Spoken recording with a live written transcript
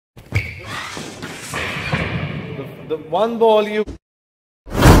The one ball you...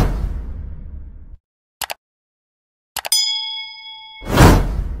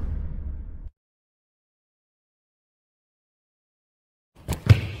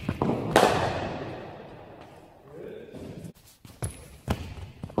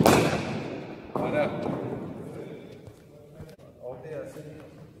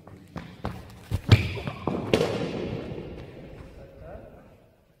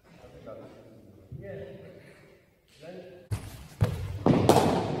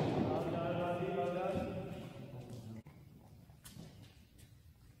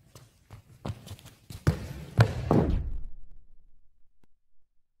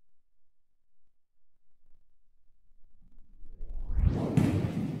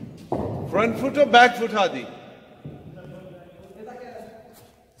 Front foot or back foot, Hadi?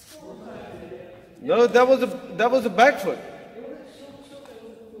 No, that was a back foot.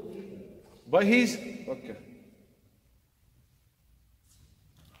 But he's okay.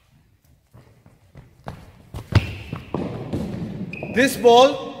 This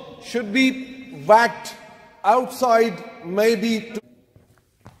ball should be whacked outside, maybe.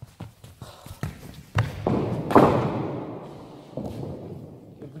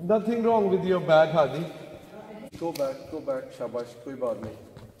 Nothing wrong with your bat, Hadi. Go back, shabash, koi baat nahi.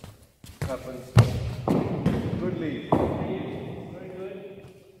 Happens. Good lead. Very good.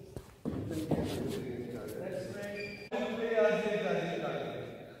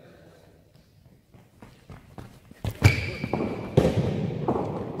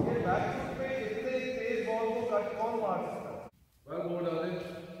 Well, go darling.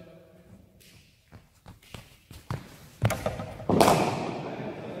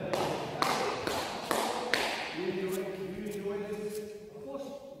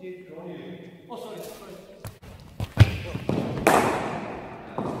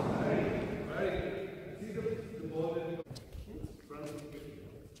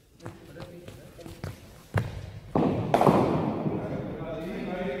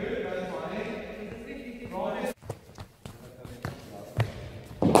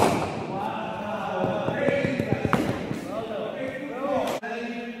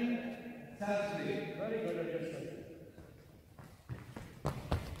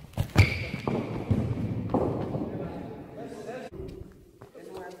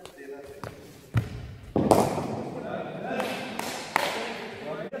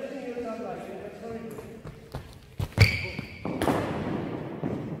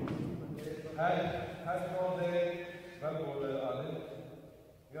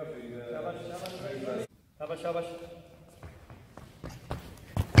 Shabash.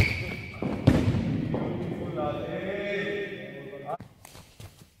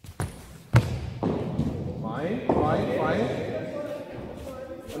 Fine.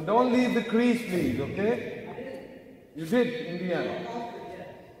 And don't leave the crease, please, okay? You did in the end.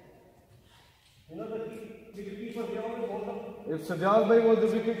 If Sajjad Bhai was the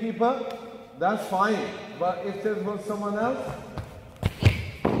wicket keeper, that's fine. But if there was someone else,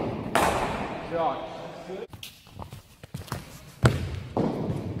 shot.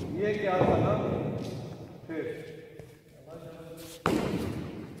 ये क्या था ना फिर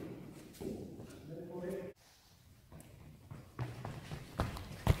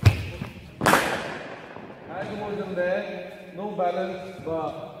hand motion there, no balance,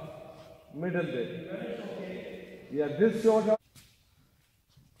 but middle there. Yeah, this shot.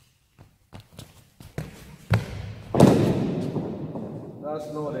 That's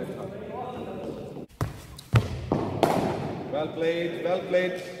no rekha. Well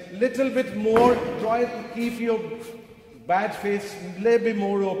played. Little bit more, try to keep your bat face a little bit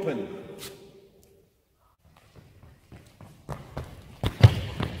more open.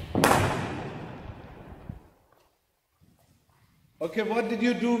 Okay, what did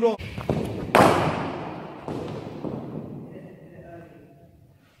you do wrong?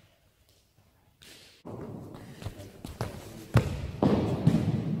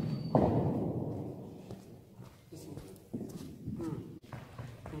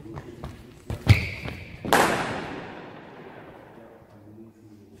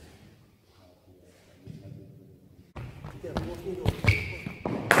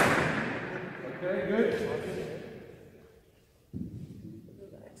 Okay, good.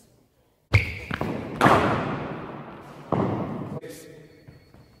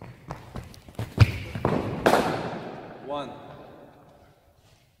 One.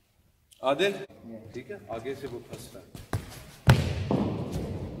 Adil? ठीक है, आगे से वो फंस रहा है.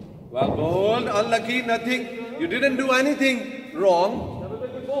 Well bowled, unlucky, nothing. You didn't do anything wrong. That was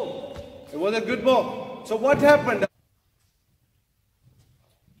a good ball. It was a good ball. So what happened?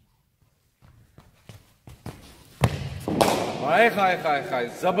 Hi.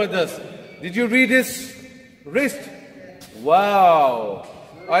 Zabardast. Did you read his wrist? Wow.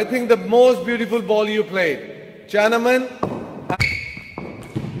 I think the most beautiful ball you played. Chinaman.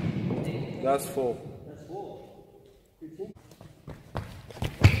 That's 4.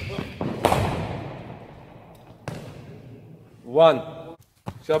 One.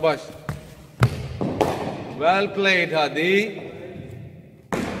 Shabash. Well played, Hadi.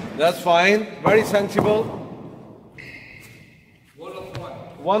 That's fine. Very sensible.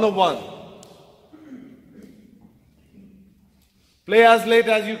 101. Play as late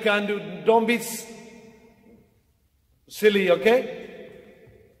as you can do. Don't be silly, okay?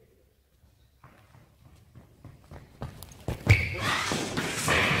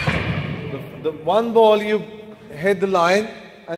 The one ball you hit the line.